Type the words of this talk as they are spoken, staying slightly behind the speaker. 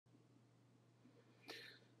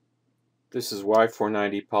This is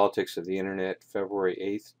Y490 Politics of the Internet, February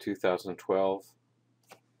 8th, 2012.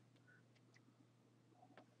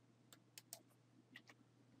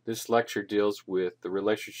 This lecture deals with the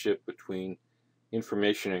relationship between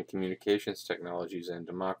information and communications technologies and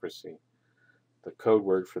democracy. The code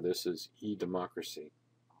word for this is e-democracy.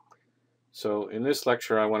 So in this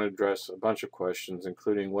lecture I want to address a bunch of questions,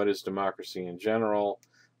 including what is democracy in general,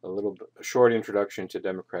 a short introduction to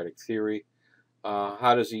democratic theory,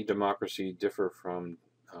 how does e-democracy differ from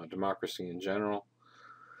democracy in general,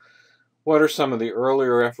 what are some of the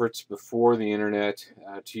earlier efforts before the internet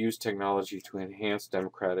to use technology to enhance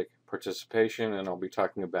democratic participation, and I'll be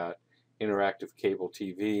talking about interactive cable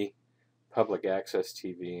TV, public access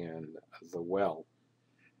TV, and the well.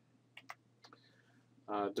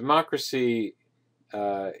 Democracy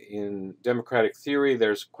in democratic theory,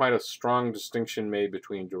 there's quite a strong distinction made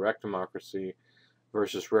between direct democracy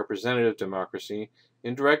versus representative democracy.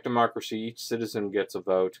 In direct democracy, each citizen gets a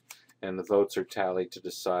vote, and the votes are tallied to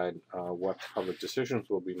decide what public decisions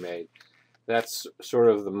will be made. That's sort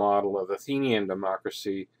of the model of Athenian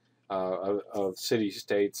democracy of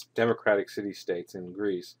city-states, democratic city-states in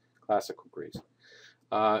Greece, classical Greece.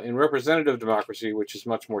 In representative democracy, which is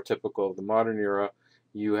much more typical of the modern era,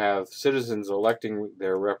 you have citizens electing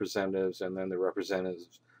their representatives and then the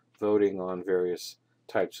representatives voting on various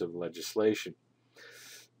types of legislation.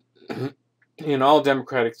 In all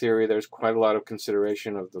democratic theory, there's quite a lot of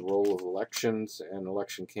consideration of the role of elections and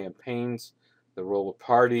election campaigns, the role of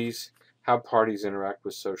parties, how parties interact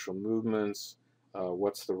with social movements,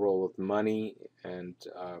 what's the role of money and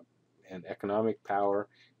economic power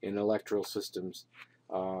in electoral systems,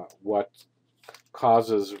 what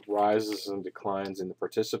causes rises and declines in the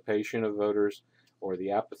participation of voters or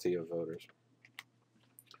the apathy of voters.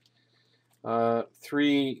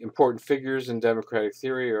 Three important figures in democratic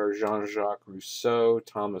theory are Jean-Jacques Rousseau,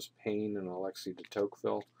 Thomas Paine, and Alexis de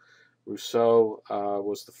Tocqueville. Rousseau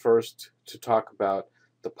was the first to talk about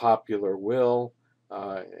the popular will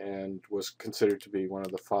and was considered to be one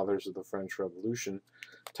of the fathers of the French Revolution.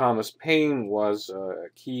 Thomas Paine was a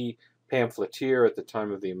key pamphleteer at the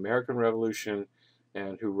time of the American Revolution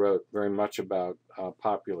and who wrote very much about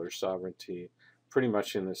popular sovereignty, pretty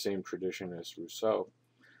much in the same tradition as Rousseau.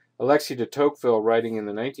 Alexis de Tocqueville, writing in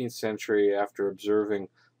the 19th century after observing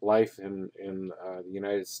life in the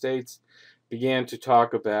United States, began to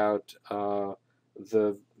talk about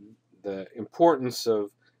the importance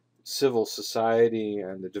of civil society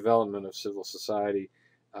and the development of civil society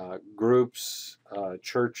groups,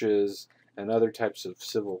 churches, and other types of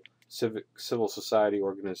civil society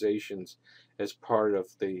organizations as part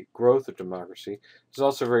of the growth of democracy. He's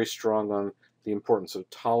also very strong on the importance of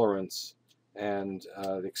tolerance and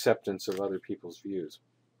the acceptance of other people's views.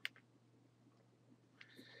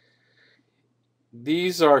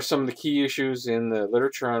 These are some of the key issues in the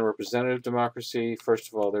literature on representative democracy. First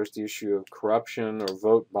of all, there's the issue of corruption or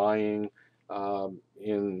vote buying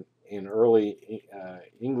in early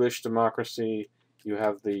English democracy. You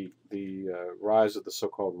have the rise of the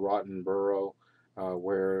so-called rotten borough,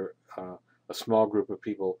 where a small group of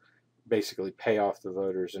people basically pay off the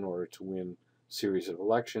voters in order to win a series of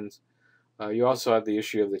elections. You also have the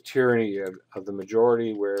issue of the tyranny of the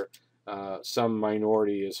majority, where some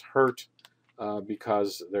minority is hurt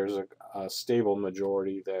because there's a stable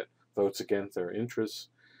majority that votes against their interests.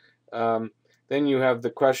 Then you have the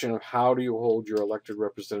question of how do you hold your elected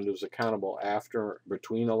representatives accountable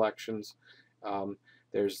between elections.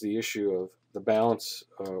 There's the issue of the balance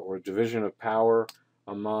or division of power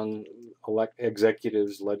among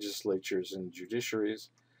executives, legislatures, and judiciaries.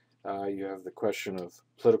 You have the question of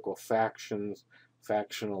political factions,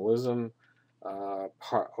 factionalism,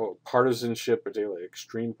 partisanship, particularly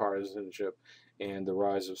extreme partisanship, and the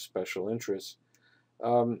rise of special interests.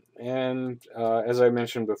 As I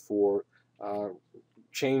mentioned before,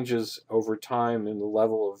 changes over time in the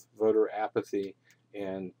level of voter apathy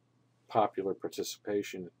and popular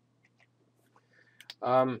participation.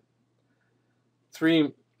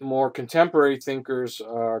 Three more contemporary thinkers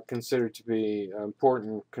are considered to be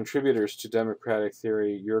important contributors to democratic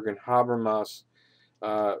theory. Jürgen Habermas,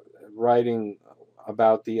 writing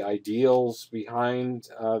about the ideals behind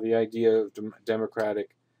the idea of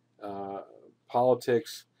democratic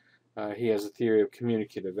politics. He has a theory of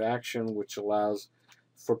communicative action, which allows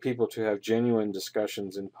for people to have genuine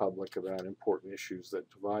discussions in public about important issues that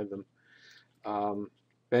divide them.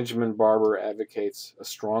 Benjamin Barber advocates a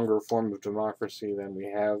stronger form of democracy than we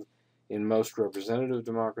have in most representative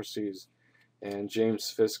democracies, and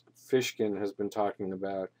James Fishkin has been talking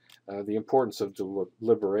about the importance of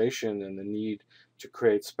deliberation and the need to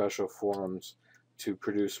create special forums to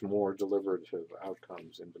produce more deliberative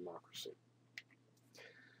outcomes in democracy.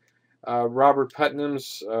 Robert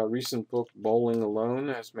Putnam's recent book, Bowling Alone,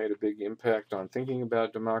 has made a big impact on thinking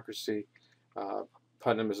about democracy.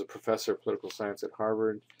 Putnam is a professor of political science at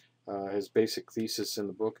Harvard. His basic thesis in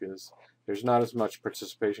the book is there's not as much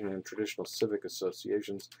participation in traditional civic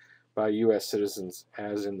associations by U.S. citizens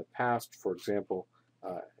as in the past, for example,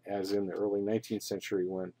 as in the early 19th century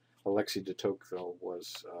when Alexis de Tocqueville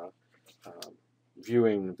was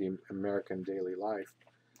viewing the American daily life.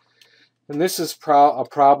 And this is a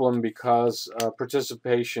problem because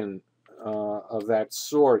participation of that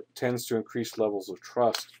sort tends to increase levels of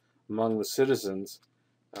trust among the citizens,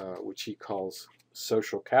 which he calls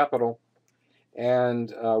social capital.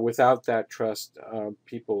 And without that trust,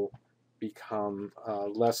 people become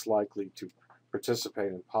less likely to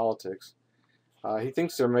participate in politics. He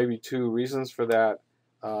thinks there may be two reasons for that,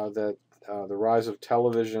 the rise of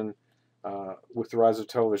television, with the rise of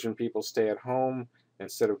television, people stay at home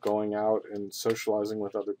instead of going out and socializing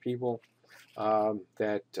with other people,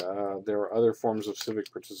 that there are other forms of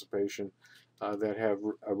civic participation that have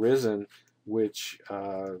arisen, which,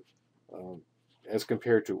 as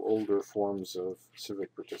compared to older forms of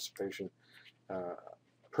civic participation,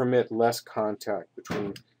 permit less contact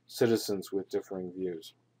between citizens with differing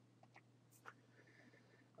views.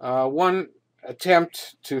 One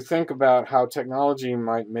attempt to think about how technology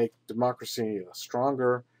might make democracy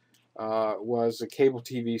stronger was a cable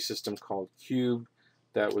TV system called Cube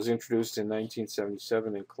that was introduced in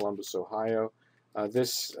 1977 in Columbus, Ohio.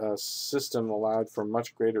 This system allowed for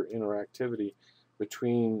much greater interactivity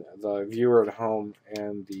between the viewer at home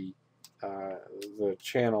and the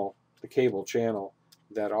channel, the cable channel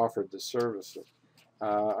that offered the services.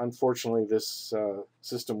 Unfortunately, this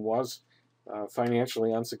system was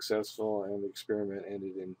financially unsuccessful, and the experiment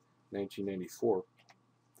ended in 1994.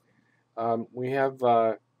 We have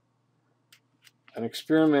an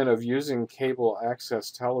experiment of using cable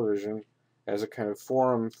access television as a kind of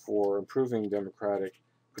forum for improving democratic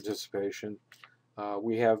participation.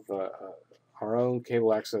 We have our own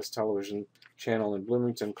cable access television channel in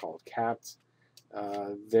Bloomington called CATS.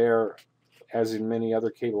 There, as in many other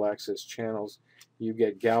cable access channels, you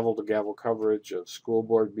get gavel-to-gavel coverage of school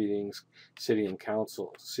board meetings, city and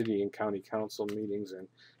county council meetings, and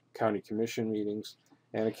county commission meetings,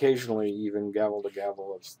 and occasionally even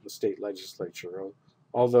gavel-to-gavel of the state legislature,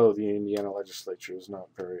 although the Indiana legislature is not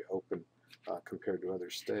very open compared to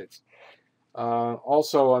other states.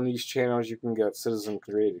 Also on these channels you can get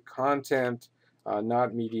citizen-created content,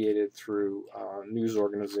 not mediated through news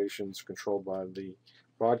organizations controlled by the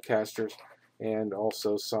broadcasters, and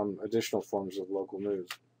also some additional forms of local news.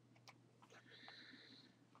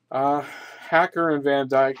 Hacker and Van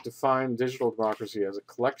Dyke define digital democracy as a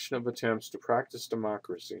collection of attempts to practice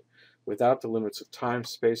democracy without the limits of time,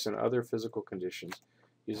 space, and other physical conditions,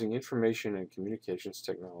 using information and communications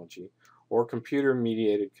technology or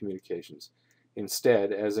computer-mediated communications,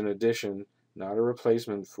 instead as an addition, not a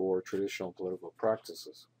replacement for traditional political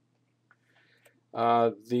practices.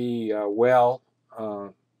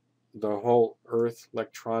 The Whole Earth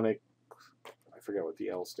Electronic, I forget what the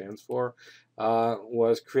L stands for,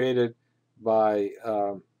 was created by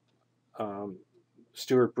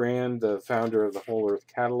Stuart Brand, the founder of the Whole Earth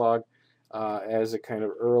Catalog, as a kind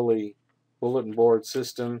of early bulletin board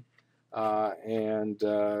system, and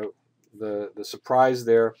the surprise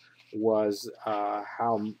there was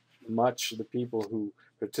how much the people who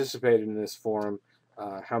participated in this forum,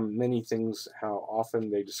 how often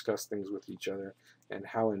they discussed things with each other, and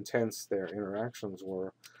how intense their interactions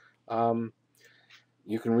were.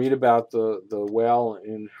 You can read about the well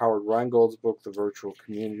in Howard Rheingold's book, The Virtual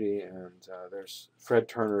Community, and there's Fred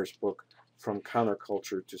Turner's book, From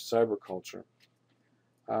Counterculture to Cyberculture.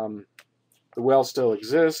 The well still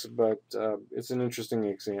exists, but it's an interesting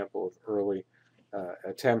example of early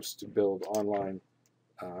attempts to build online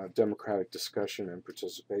democratic discussion and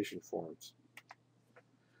participation forums.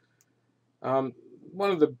 One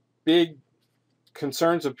of the big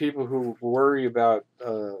concerns of people who worry about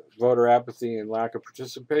voter apathy and lack of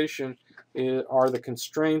participation are the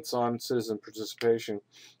constraints on citizen participation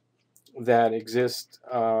that exist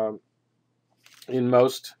in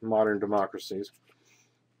most modern democracies.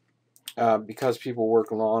 Because people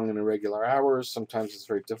work long and irregular hours, sometimes it's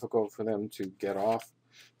very difficult for them to get off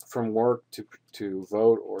from work to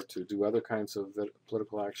vote or to do other kinds of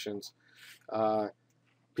political actions.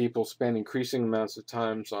 People spend increasing amounts of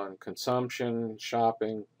time on consumption,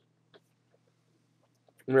 shopping,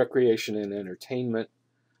 recreation, and entertainment.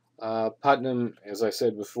 Putnam, as I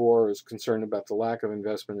said before, is concerned about the lack of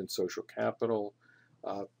investment in social capital.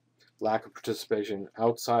 lack of participation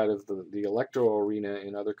outside of the electoral arena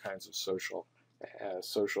in other kinds of social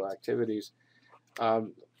activities.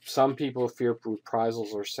 Some people fear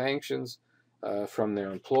reprisals or sanctions from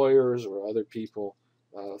their employers or other people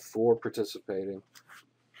for participating.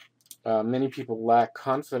 Many people lack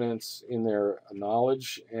confidence in their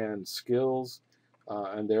knowledge and skills,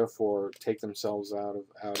 and therefore take themselves out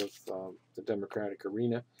of the democratic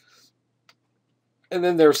arena. And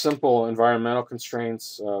then there are simple environmental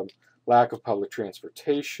constraints, lack of public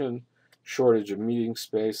transportation, shortage of meeting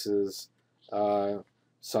spaces,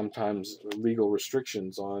 sometimes legal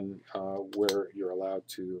restrictions on where you're allowed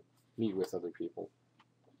to meet with other people.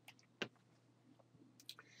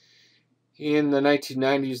 In the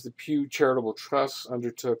 1990s, the Pew Charitable Trust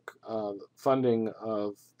undertook funding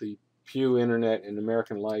of the Pew Internet and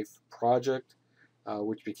American Life project,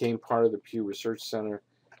 which became part of the Pew Research Center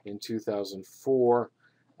in 2004.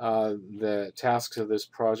 The tasks of this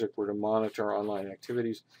project were to monitor online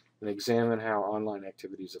activities and examine how online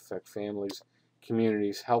activities affect families,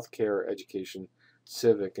 communities, healthcare, education,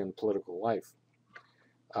 civic, and political life.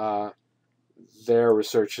 Their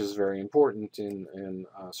research is very important in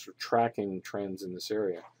sort of tracking trends in this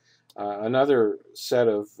area. Another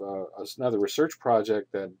research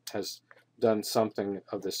project that has done something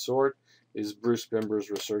of this sort is Bruce Bimber's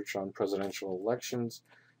research on presidential elections.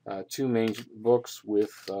 Two main books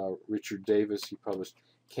with Richard Davis. He published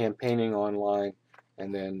Campaigning Online,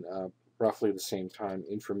 and then roughly the same time,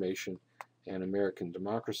 Information and American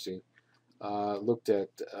Democracy. Looked at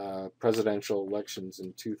presidential elections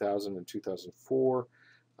in 2000 and 2004.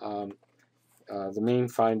 The main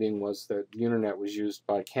finding was that the internet was used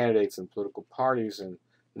by candidates and political parties and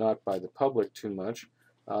not by the public too much.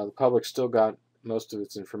 The public still got most of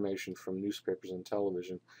its information from newspapers and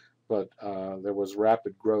television, but there was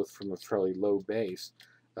rapid growth from a fairly low base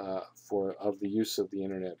of the use of the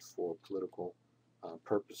internet for political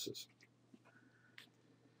purposes.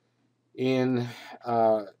 In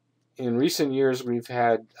recent years, we've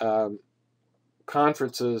had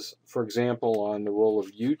conferences, for example, on the role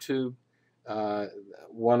of YouTube,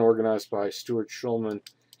 one organized by Stuart Schulman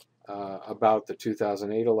about the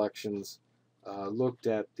 2008 elections, looked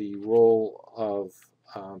at the role of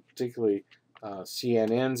particularly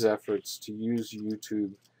CNN's efforts to use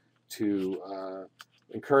YouTube to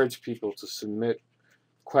encourage people to submit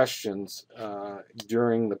questions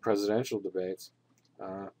during the presidential debates.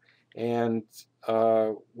 And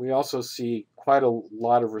we also see quite a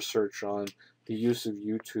lot of research on the use of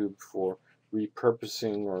YouTube for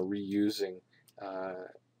repurposing or reusing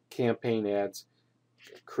campaign ads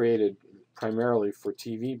created primarily for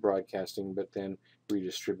TV broadcasting, but then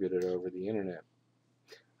redistributed over the internet.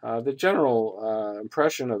 The general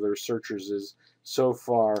impression of the researchers is, so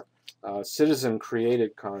far,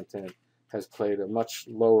 citizen-created content has played a much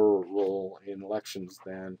lower role in elections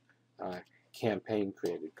than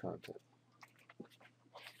campaign-created content.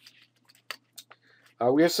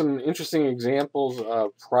 We have some interesting examples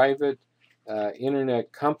of private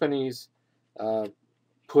internet companies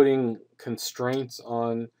putting constraints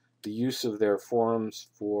on the use of their forums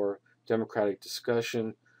for democratic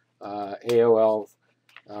discussion. AOL,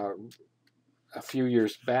 a few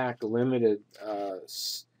years back, limited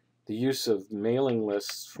the use of mailing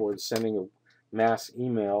lists for the sending of mass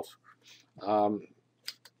emails,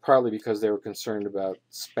 partly because they were concerned about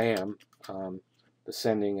spam, the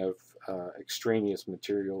sending of extraneous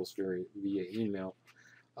materials via email.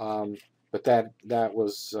 But that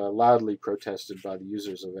was loudly protested by the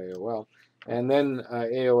users of AOL. And then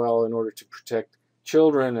AOL, in order to protect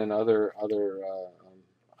children and other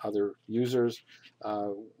users,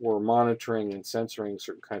 were monitoring and censoring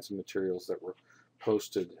certain kinds of materials that were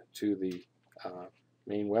posted to the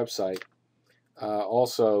main website.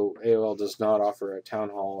 Also, AOL does not offer a town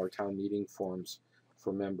hall or town meeting forums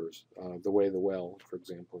for members, the way the Well, for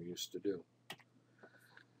example, used to do.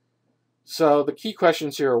 So the key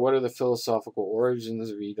questions here are: what are the philosophical origins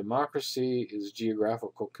of e-democracy? Is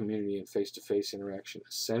geographical community and face-to-face interaction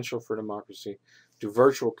essential for democracy? Do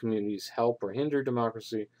virtual communities help or hinder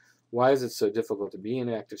democracy? Why is it so difficult to be an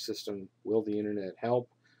active system? Will the internet help?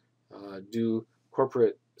 Do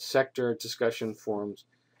corporate sector discussion forums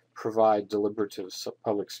provide deliberative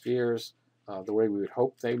public spheres the way we would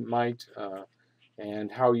hope they might?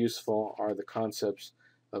 And how useful are the concepts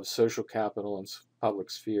of social capital and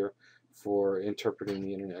public sphere for interpreting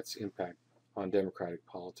the internet's impact on democratic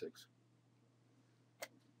politics?